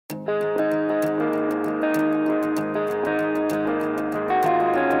Good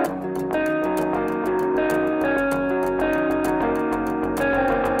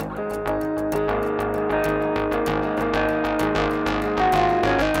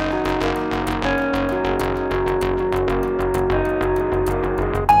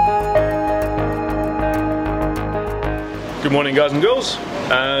morning, guys and girls.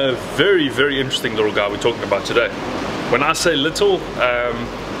 Very interesting little guy we're talking about today. When I say little,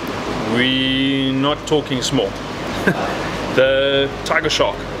 we're not talking small. The tiger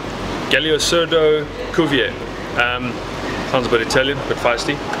shark, Galliosirdo cuvier. Sounds a bit Italian, a bit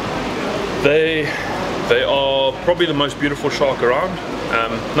feisty. They are probably the most beautiful shark around.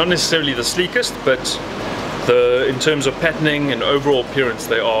 Not necessarily the sleekest, but in terms of patterning and overall appearance,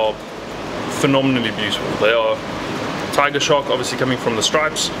 they are phenomenally beautiful. They are tiger shark, obviously coming from the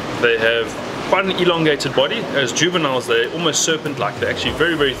stripes. They have quite an elongated body. As juveniles, they're almost serpent-like. They're actually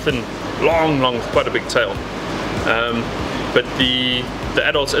very thin, long, with quite a big tail. But the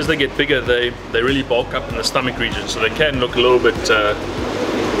adults, as they get bigger, they really bulk up in the stomach region, so they can look a little bit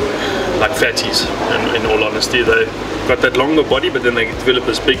like fatties. In all honesty, they've got that longer body, but then they develop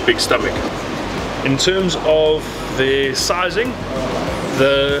this big stomach. In terms of their sizing,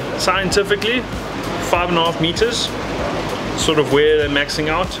 scientifically, 5.5 meters. Sort of where they're maxing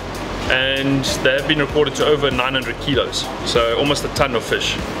out, and they have been reported to over 900 kilos, so almost a ton of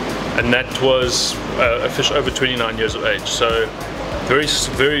fish, and that was a fish over 29 years of age. So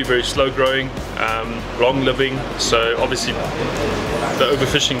very slow growing, long living, so obviously the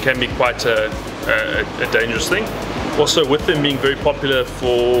overfishing can be quite a dangerous thing. Also, with them being very popular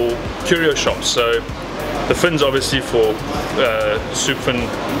for curio shops, so the fins obviously for soup fin,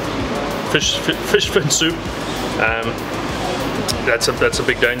 fish fin soup, that's a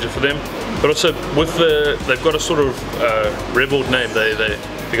big danger for them. But also with they've got a sort of reveled name. The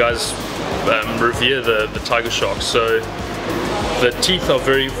guys revere the tiger sharks. So the teeth are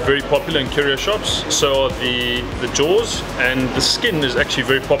very popular in curio shops. So are the jaws, and the skin is actually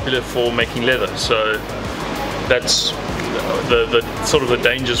very popular for making leather. So that's the sort of the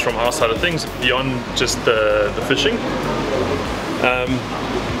dangers from our side of things beyond just the fishing.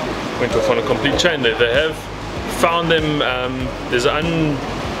 Went off on a complete chain there. They have found them, there's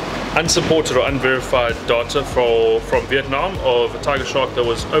unsupported or unverified data from Vietnam of a tiger shark that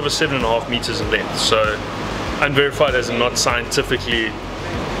was over 7.5 meters in length. So unverified as in not scientifically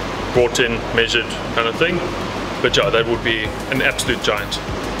brought in, measured kind of thing. But yeah, that would be an absolute giant.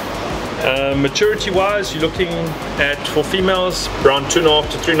 Maturity wise, you're looking at, for females, around 2.5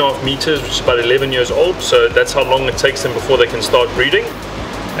 to 3.5 meters, which is about 11 years old. So that's how long it takes them before they can start breeding.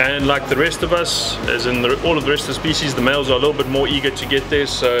 And like the rest of us, as in all of the rest of the species, the males are a little bit more eager to get there.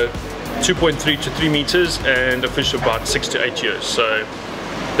 So 2.3 to 3 meters, and a fish about 6 to 8 years. So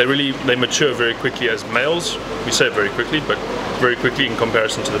they mature very quickly as males. We say very quickly, but very quickly in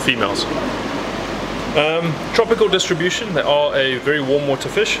comparison to the females. Tropical distribution, they are a very warm water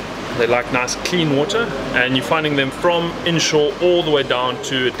fish. They like nice clean water, and you're finding them from inshore all the way down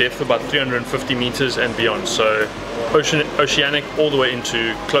to a depth of about 350 meters and beyond. So oceanic all the way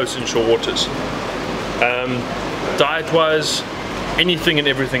into close inshore waters. Diet wise, anything and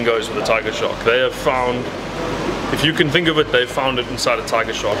everything goes with a tiger shark. They have found, if you can think of it, they've found it inside a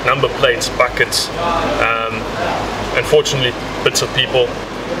tiger shark. Number plates, buckets, unfortunately bits of people.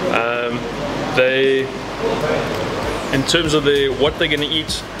 In terms of what they're going to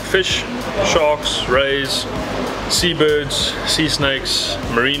eat, fish, sharks, rays, seabirds, sea snakes,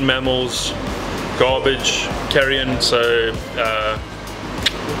 marine mammals, garbage, carrion, so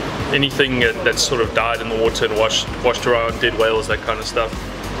anything that's sort of died in the water and washed around, dead whales, that kind of stuff.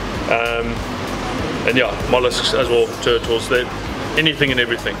 And yeah, mollusks as well, turtles, anything and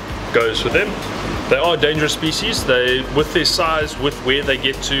everything goes with them. They are a dangerous species. With their size, with where they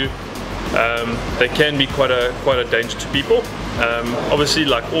get to, they can be quite a danger to people. Obviously,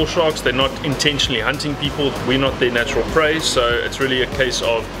 like all sharks, they're not intentionally hunting people. We're not their natural prey, so it's really a case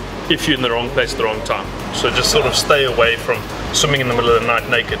of if you're in the wrong place at the wrong time. So just sort of stay away from swimming in the middle of the night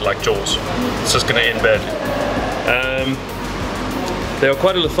naked like Jaws. It's just going to end bad. They are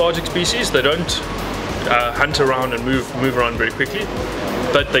quite a lethargic species. They don't hunt around and move around very quickly,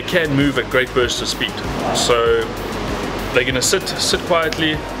 but they can move at great bursts of speed. So they're going to sit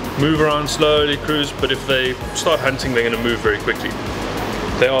quietly, move around slowly, cruise, but if they start hunting, they're going to move very quickly.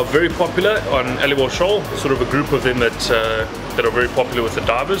 They are very popular on Alibor Shoal, sort of a group of them that are very popular with the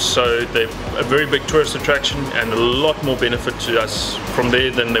divers, so they're a very big tourist attraction and a lot more benefit to us from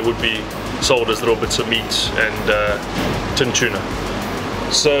there than they would be sold as little bits of meat and tin tuna.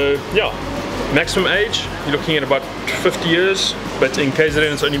 So yeah, Maximum age, you're looking at about 50 years, but in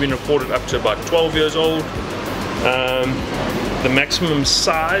KZN it's only been reported up to about 12 years old. The maximum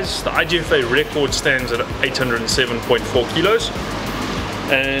size, the IGFA record stands at 807.4 kilos.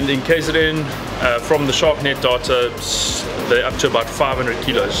 And in KZN, from the SharkNet data, they're up to about 500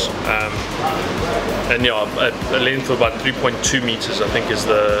 kilos. And yeah, a length of about 3.2 meters, I think, is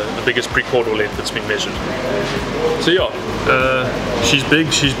the biggest pre-caudal length that's been measured. So yeah, she's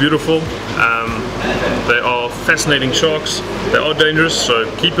big, she's beautiful. They are fascinating sharks. They are dangerous, so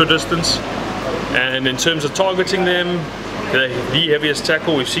keep your distance. And in terms of targeting them, the heaviest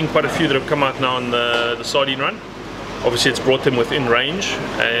tackle, we've seen quite a few that have come out now on the sardine run. Obviously it's brought them within range,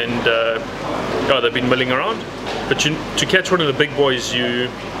 and yeah, they've been milling around. But to catch one of the big boys, you're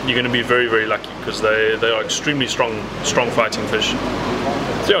going to be very, very lucky, because they are extremely strong fighting fish.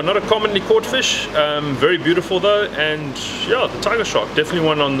 So yeah, not a commonly caught fish, very beautiful though, and yeah, the tiger shark, definitely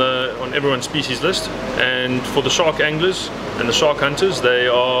one on everyone's species list. And for the shark anglers and the shark hunters, they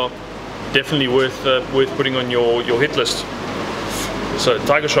are definitely worth putting on your hit list. So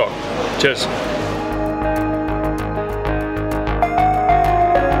tiger shark, cheers.